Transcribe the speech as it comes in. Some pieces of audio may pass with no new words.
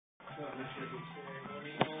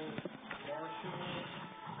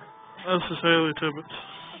This is Haley Tibbetts.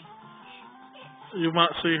 You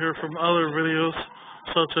might see her from other videos,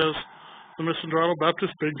 such as the Mission Dorado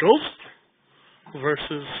Baptist Big Ghost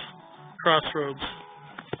versus Crossroads.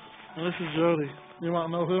 And this is Jody. You might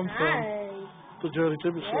know him from the Jody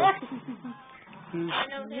Tibbetts Show. I know him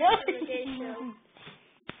from the gay show.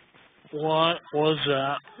 What was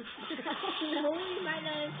that? No, you might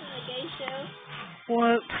know him from the gay show.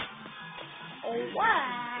 What? Oh,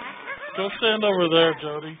 what? Go stand over there,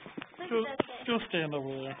 Jody. Go stand over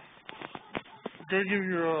there. Go give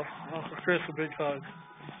your Uncle Chris a big hug.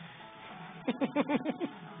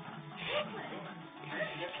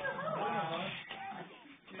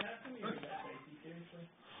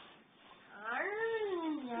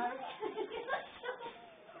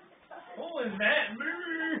 What was that?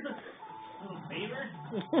 Little beaver?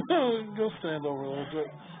 Go stand over there,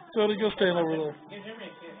 Jody. Go stand over there.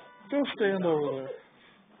 Go stand over there.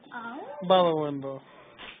 By the window.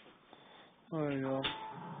 There you go.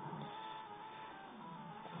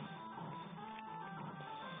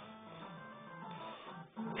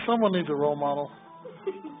 Someone needs a role model.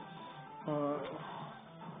 The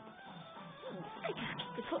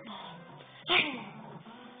football.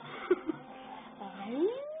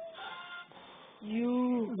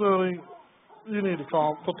 Jody, you need to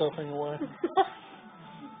put that thing away.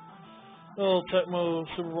 Oh, Tecmo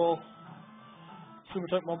Super Bowl. Super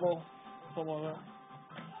Tecmo Bowl. Something like that.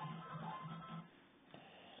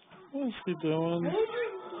 What's he doing?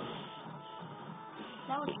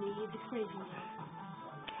 That was me, the crazy one.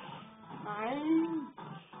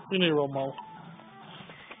 You need a role model.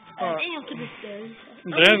 Daniel to this day.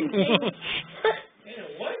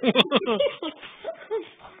 What?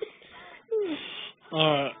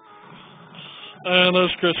 Alright. And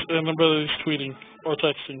there's Chris, and I bet he's tweeting, or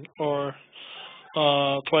texting, or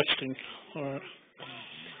twexting. Alright.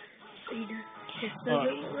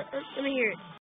 Let me hear it.